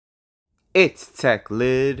It's Tech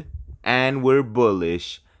Lid, and we're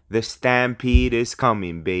bullish. The stampede is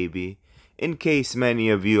coming, baby. In case many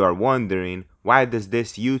of you are wondering, why does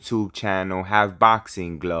this YouTube channel have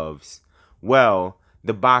boxing gloves? Well,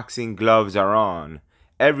 the boxing gloves are on.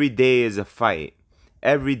 Every day is a fight.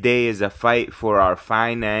 Every day is a fight for our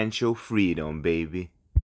financial freedom, baby.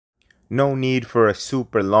 No need for a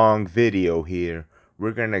super long video here.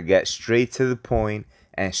 We're gonna get straight to the point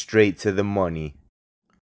and straight to the money.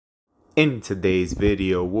 In today's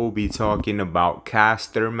video, we'll be talking about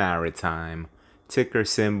Castor Maritime, ticker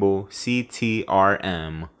symbol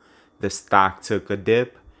CTRM. The stock took a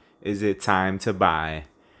dip. Is it time to buy?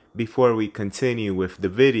 Before we continue with the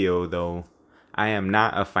video though, I am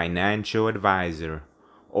not a financial advisor.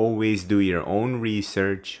 Always do your own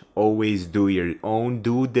research, always do your own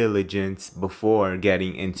due diligence before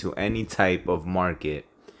getting into any type of market.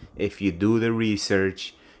 If you do the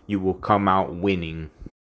research, you will come out winning.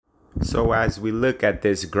 So as we look at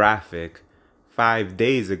this graphic, 5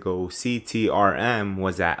 days ago CTRM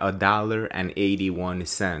was at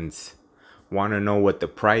 $1.81. Want to know what the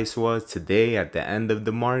price was today at the end of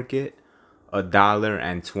the market?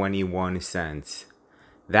 $1.21.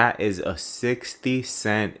 That is a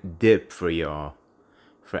 60-cent dip for y'all.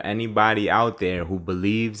 For anybody out there who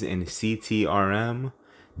believes in CTRM,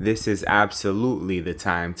 this is absolutely the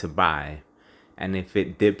time to buy. And if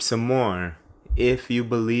it dips some more, if you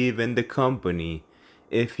believe in the company,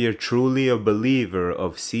 if you're truly a believer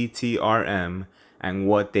of CTRM and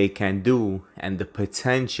what they can do and the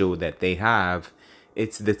potential that they have,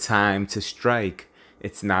 it's the time to strike.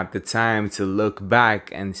 It's not the time to look back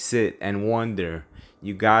and sit and wonder.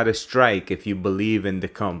 You gotta strike if you believe in the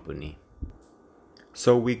company.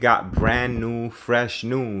 So we got brand new, fresh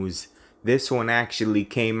news. This one actually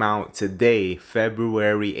came out today,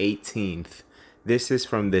 February 18th. This is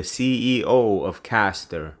from the CEO of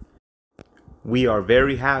Castor. We are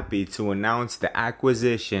very happy to announce the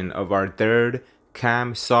acquisition of our third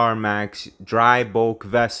Kamsarmax dry bulk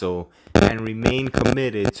vessel and remain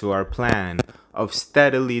committed to our plan of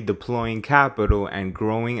steadily deploying capital and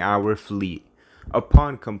growing our fleet.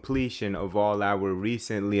 Upon completion of all our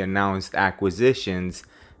recently announced acquisitions,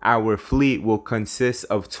 our fleet will consist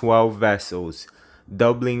of 12 vessels,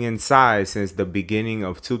 doubling in size since the beginning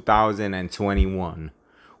of 2021.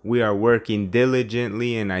 We are working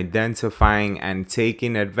diligently in identifying and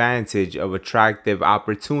taking advantage of attractive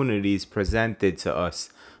opportunities presented to us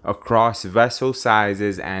across vessel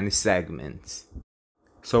sizes and segments.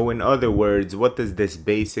 So in other words, what does this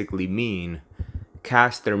basically mean?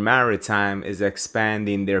 Castor Maritime is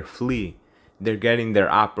expanding their fleet. They're getting their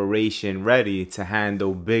operation ready to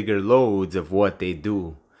handle bigger loads of what they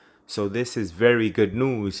do. So this is very good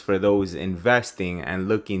news for those investing and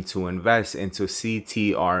looking to invest into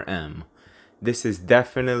CTRM. This is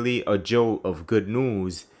definitely a jolt of good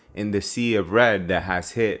news in the sea of red that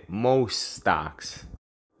has hit most stocks.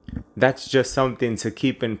 That's just something to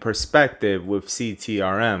keep in perspective with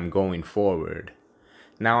CTRM going forward.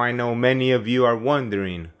 Now I know many of you are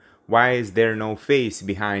wondering, why is there no face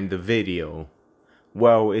behind the video?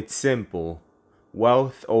 Well, it's simple.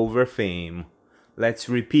 Wealth over fame. Let's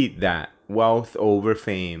repeat that. Wealth over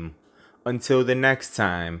fame. Until the next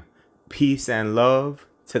time, peace and love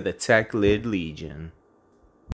to the Tech Lid Legion.